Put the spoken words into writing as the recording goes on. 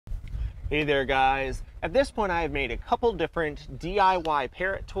Hey there guys. At this point I have made a couple different DIY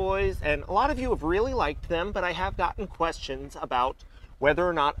parrot toys and a lot of you have really liked them, but I have gotten questions about whether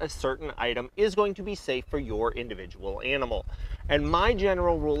or not a certain item is going to be safe for your individual animal. And my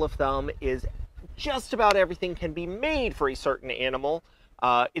general rule of thumb is just about everything can be made for a certain animal.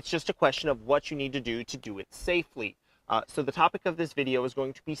 It's just a question of what you need to do it safely. So the topic of this video is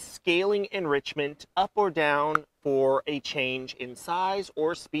going to be scaling enrichment up or down for a change in size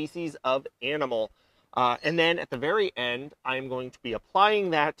or species of animal. And then at the very end, I'm going to be applying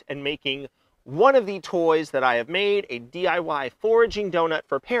that and making one of the toys that I have made, a DIY foraging donut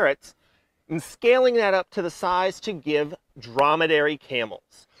for parrots, and scaling that up to the size to give dromedary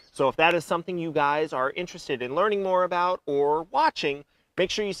camels. So if that is something you guys are interested in learning more about or watching, make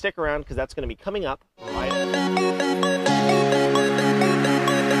sure you stick around because that's going to be coming up right up.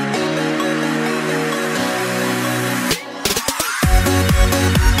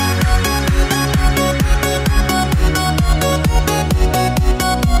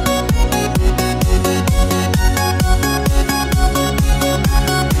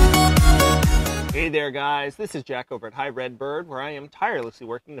 Hey there guys, this is Jack over at Hi Redbird, where I am tirelessly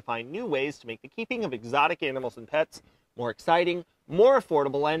working to find new ways to make the keeping of exotic animals and pets more exciting, more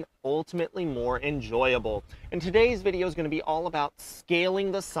affordable, and ultimately more enjoyable. And today's video is going to be all about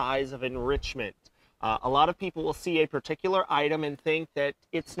scaling the size of enrichment. A lot of people will see a particular item and think that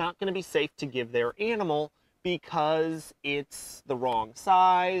it's not going to be safe to give their animal because it's the wrong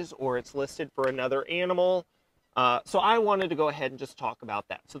size or it's listed for another animal. So I wanted to go ahead and just talk about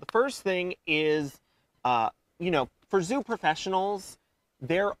that. So the first thing is, for zoo professionals,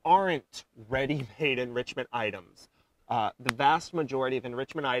 there aren't ready-made enrichment items. The vast majority of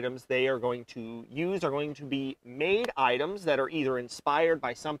enrichment items they are going to use are going to be made items that are either inspired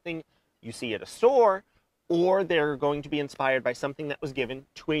by something you see at a store, or they're going to be inspired by something that was given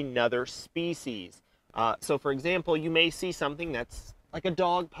to another species. So for example, you may see something that's like a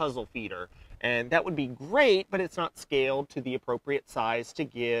dog puzzle feeder, and that would be great, but it's not scaled to the appropriate size to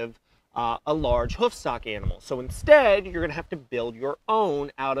give a large hoofstock animal. So instead, you're going to have to build your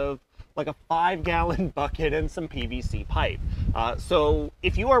own out of like a 5-gallon bucket and some PVC pipe. So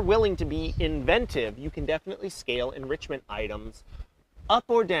if you are willing to be inventive, you can definitely scale enrichment items up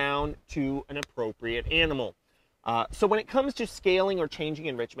or down to an appropriate animal. So when it comes to scaling or changing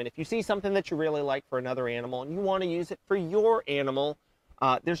enrichment, if you see something that you really like for another animal and you want to use it for your animal,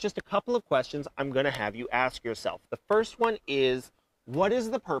 there's just a couple of questions I'm going to have you ask yourself. The first one is, what is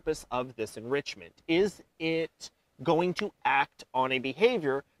the purpose of this enrichment? Is it going to act on a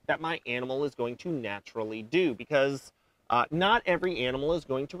behavior that my animal is going to naturally do? Because not every animal is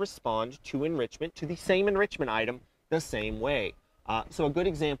going to respond to enrichment, to the same enrichment item, the same way. So a good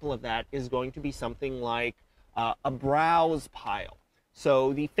example of that is going to be something like a browse pile.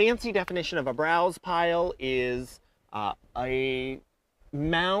 So the fancy definition of a browse pile is a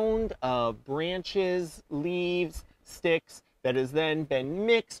mound of branches, leaves, sticks that has then been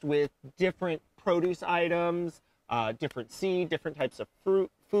mixed with different produce items, different seed, different types of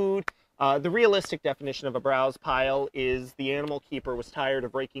food. The realistic definition of a browse pile is the animal keeper was tired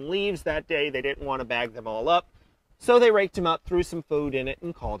of raking leaves that day. They didn't want to bag them all up, so they raked them up, threw some food in it,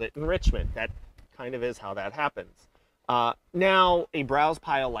 and called it enrichment. That kind of is how that happens. Now, a browse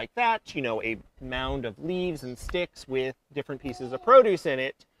pile like that, a mound of leaves and sticks with different pieces of produce in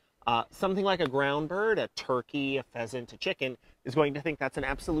it, something like a ground bird, a turkey, a pheasant, a chicken, is going to think that's an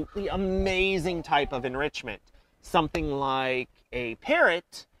absolutely amazing type of enrichment. Something like a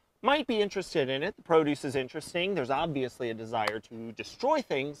parrot might be interested in it. The produce is interesting. There's obviously a desire to destroy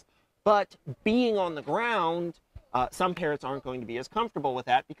things, but being on the ground, some parrots aren't going to be as comfortable with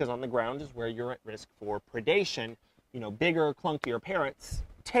that because on the ground is where you're at risk for predation. Bigger, clunkier parrots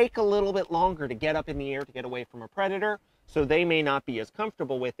take a little bit longer to get up in the air to get away from a predator, so they may not be as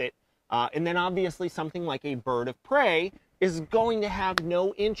comfortable with it. And then obviously something like a bird of prey is going to have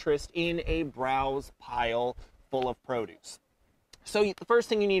no interest in a browse pile full of produce. So the first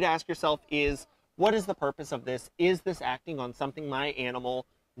thing you need to ask yourself is, what is the purpose of this? Is this acting on something my animal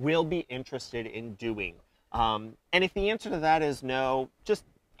will be interested in doing? And if the answer to that is no, just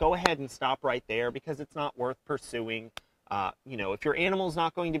go ahead and stop right there because it's not worth pursuing. If your animal's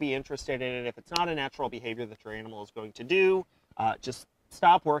not going to be interested in it, if it's not a natural behavior that your animal is going to do, just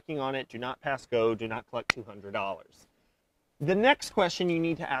stop working on it. Do not pass go. Do not collect $200. The next question you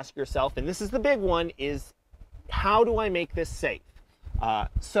need to ask yourself, and this is the big one, is how do I make this safe?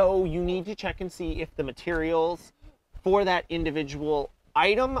 So you need to check and see if the materials for that individual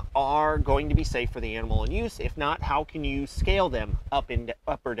item are going to be safe for the animal in use. If not, how can you scale them up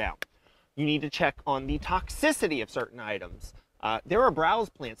or down? You need to check on the toxicity of certain items. There are browse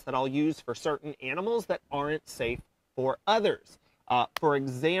plants that I'll use for certain animals that aren't safe for others. For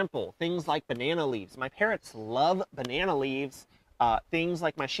example, things like banana leaves. My parrots love banana leaves. Things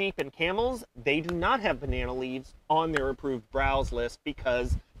like my sheep and camels, they do not have banana leaves on their approved browse list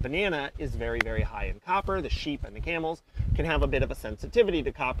because banana is very, very high in copper. The sheep and the camels can have a bit of a sensitivity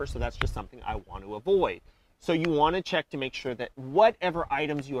to copper, so that's just something I want to avoid. So you want to check to make sure that whatever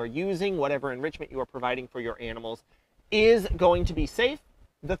items you are using, whatever enrichment you are providing for your animals is going to be safe.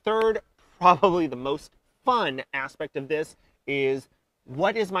 The third, probably the most fun aspect of this is,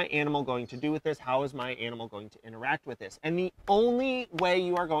 what is my animal going to do with this? How is my animal going to interact with this? And the only way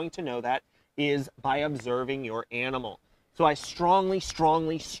you are going to know that is by observing your animal. So I strongly,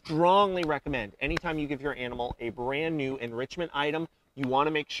 strongly, strongly recommend anytime you give your animal a brand new enrichment item, you want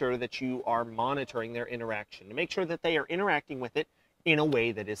to make sure that you are monitoring their interaction to make sure that they are interacting with it in a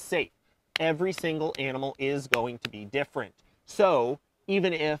way that is safe. Every single animal is going to be different. So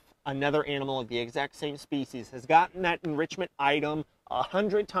even if another animal of the exact same species has gotten that enrichment item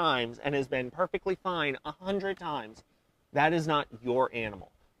 100 times and has been perfectly fine 100 times, that is not your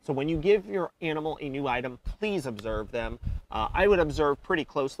animal. So when you give your animal a new item, please observe them. I would observe pretty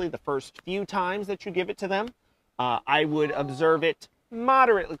closely the first few times that you give it to them. I would observe it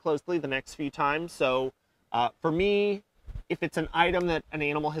moderately closely the next few times. So for me, if it's an item that an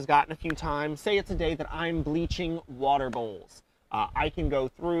animal has gotten a few times, say it's a day that I'm bleaching water bowls, I can go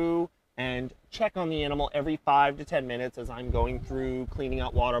through and check on the animal every 5 to 10 minutes as I'm going through cleaning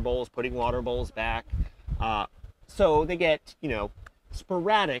out water bowls, putting water bowls back. So they get,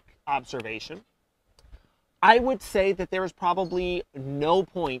 sporadic observation. I would say that there is probably no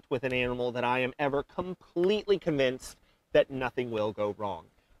point with an animal that I am ever completely convinced that nothing will go wrong.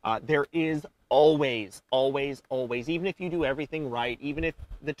 There is always, always, always, even if you do everything right, even if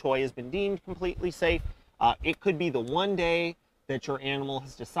the toy has been deemed completely safe, it could be the one day that your animal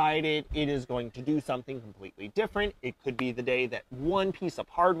has decided it is going to do something completely different. It could be the day that one piece of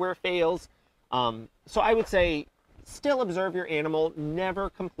hardware fails. So I would say still observe your animal. Never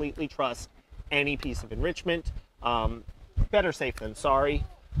completely trust any piece of enrichment. Better safe than sorry.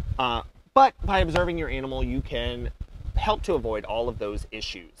 But by observing your animal, you can help to avoid all of those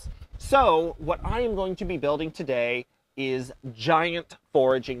issues. So what I am going to be building today is giant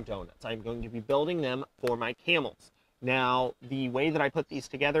foraging donuts. I'm going to be building them for my camels. Now, the way that I put these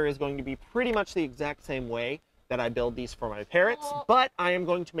together is going to be pretty much the exact same way that I build these for my parrots, but I am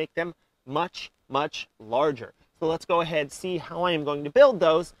going to make them much, much larger. So let's go ahead, see how I am going to build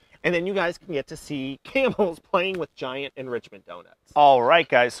those, and then you guys can get to see camels playing with giant enrichment donuts. All right,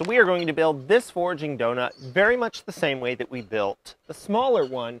 guys, so we are going to build this foraging donut very much the same way that we built the smaller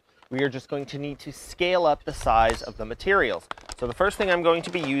one. We are just going to need to scale up the size of the materials. So the first thing I'm going to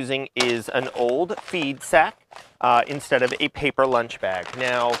be using is an old feed sack instead of a paper lunch bag.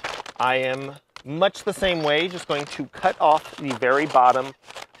 Now, I am much the same way, just going to cut off the very bottom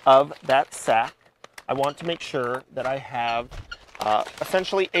of that sack. I want to make sure that I have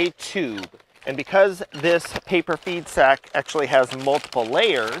essentially a tube. And because this paper feed sack actually has multiple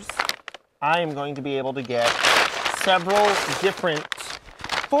layers, I am going to be able to get several different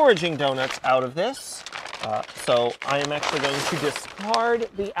foraging donuts out of this. So I am actually going to discard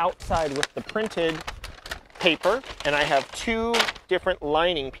the outside with the printed paper, and I have two different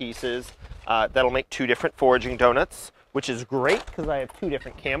lining pieces that'll make two different foraging donuts, which is great because I have two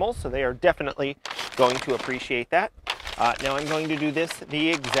different camels, so they are definitely going to appreciate that. Now I'm going to do this the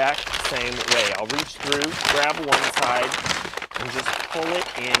exact same way. I'll reach through, grab one side, and just pull it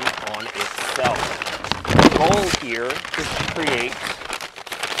in on itself. The goal here is to create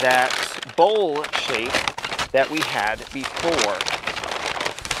that bowl shape that we had before.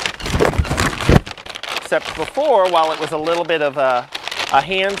 Except before, while it was a little bit of a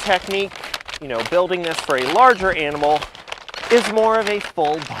hand technique, building this for a larger animal is more of a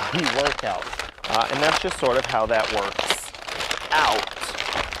full body workout. And that's just sort of how that works out.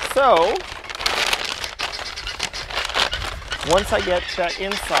 So, once I get that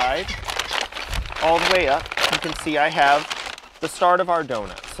inside all the way up, you can see I have the start of our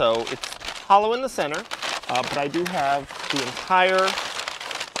donut. So it's hollow in the center, but I do have the entire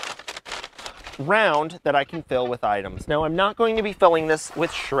round that I can fill with items. Now, I'm not going to be filling this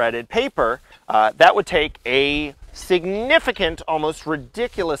with shredded paper. That would take a significant, almost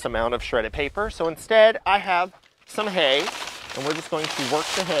ridiculous amount of shredded paper. So instead, I have some hay, and we're just going to work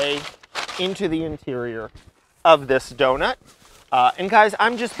the hay into the interior of this donut. And guys,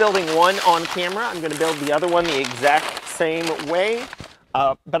 I'm just building one on camera. I'm going to build the other one the exact same way.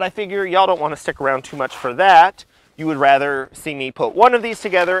 But I figure y'all don't want to stick around too much for that. You would rather see me put one of these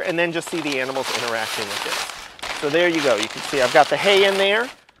together and then just see the animals interacting with this. So there you go. You can see I've got the hay in there.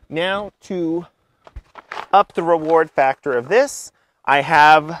 Now to up the reward factor of this, I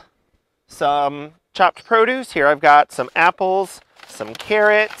have some chopped produce. Here I've got some apples, some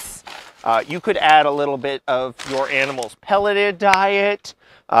carrots. You could add a little bit of your animal's pelleted diet.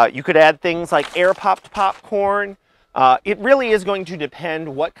 You could add things like air-popped popcorn. It really is going to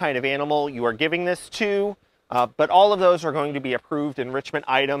depend what kind of animal you are giving this to, but all of those are going to be approved enrichment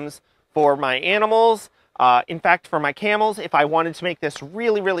items for my animals. In fact, for my camels, if I wanted to make this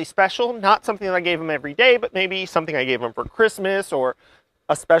really, really special, not something that I gave them every day, but maybe something I gave them for Christmas or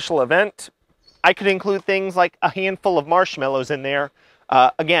a special event, I could include things like a handful of marshmallows in there.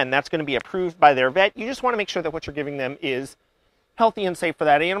 Again, that's going to be approved by their vet. You just want to make sure that what you're giving them is healthy and safe for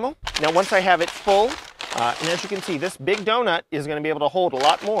that animal. Now, once I have it full, and as you can see, this big donut is going to be able to hold a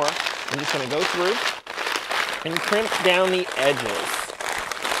lot more. I'm just going to go through and crimp down the edges.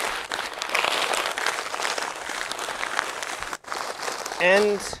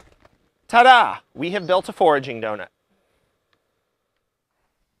 And ta-da! We have built a foraging donut.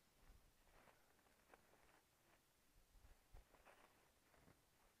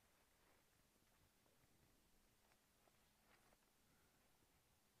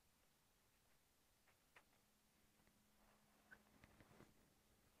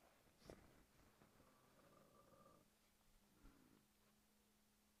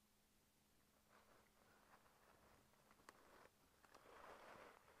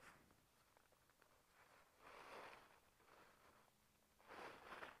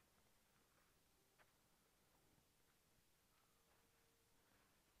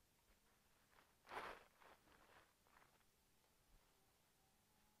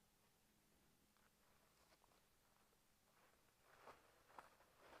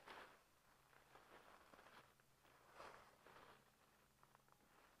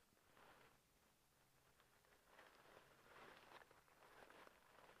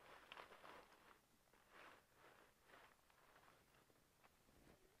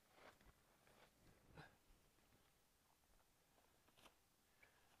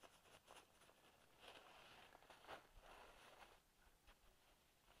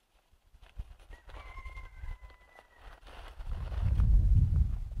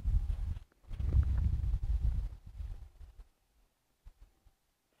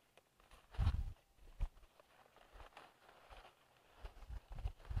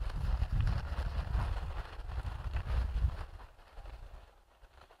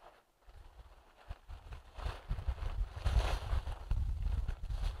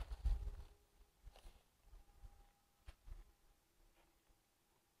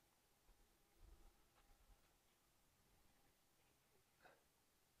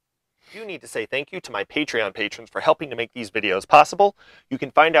 I do need to say thank you to my Patreon patrons for helping to make these videos possible. You can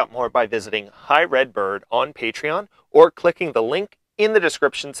find out more by visiting Hi Red Bird on Patreon or clicking the link in the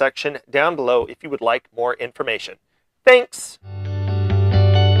description section down below if you would like more information. Thanks!